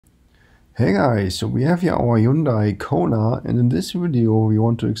Hey guys, so we have here our Hyundai KONA, and in this video we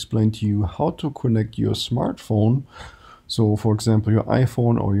want to explain to you how to connect your smartphone, so for example your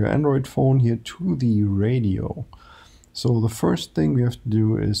iPhone or your Android phone here, to the radio. So the first thing we have to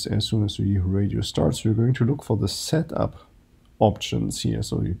do is, as soon as the radio starts, we're going to look for the setup options here.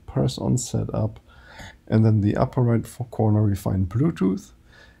 So you press on setup, and then the upper right corner we find Bluetooth,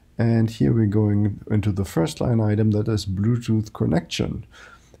 and here we're going into the first line item, that is Bluetooth connection.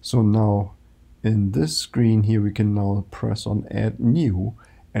 So now in this screen here, we can now press on add new,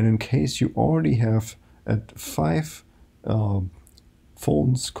 and in case you already have at 5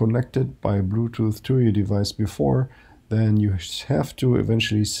 phones connected by Bluetooth to your device before, then you have to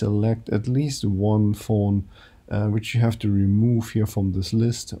eventually select at least one phone which you have to remove here from this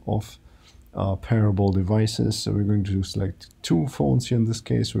list of pairable devices. So we're going to select 2 phones here in this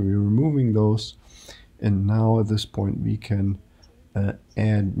case, where we're removing those, and now at this point we can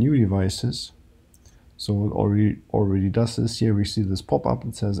add new devices. So it already does this. Here we see this pop up,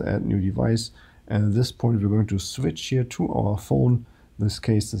 it says add new device, and at this point we're going to switch here to our phone. In this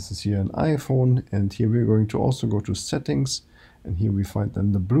case this is here an iPhone, and here we're going to also go to settings, and here we find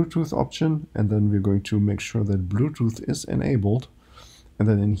then the Bluetooth option, and then we're going to make sure that Bluetooth is enabled, and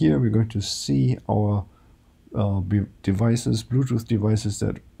then in here we're going to see our devices, Bluetooth devices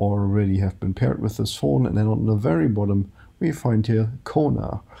that already have been paired with this phone, and then on the very bottom we find here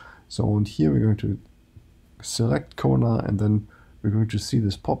KONA. So and here we're going to select KONA, and then we're going to see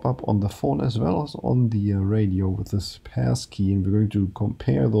this pop up on the phone as well as on the radio with this pass key, and we're going to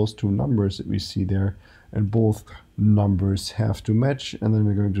compare those 2 numbers that we see there, and both numbers have to match, and then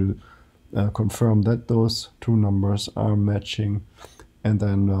we're going to confirm that those 2 numbers are matching. And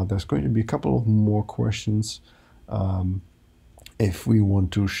then there's going to be a couple of more questions. If we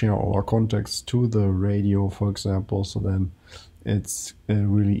want to share our contacts to the radio, for example, so then it's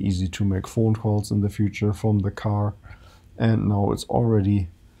really easy to make phone calls in the future from the car. And now it's already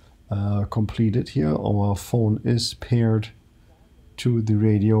completed here. Our phone is paired to the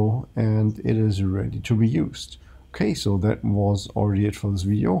radio and it is ready to be used. Okay, so that was already it for this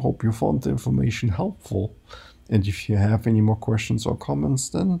video. Hope you found the information helpful. And if you have any more questions or comments,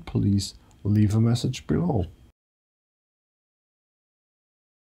 then please leave a message below.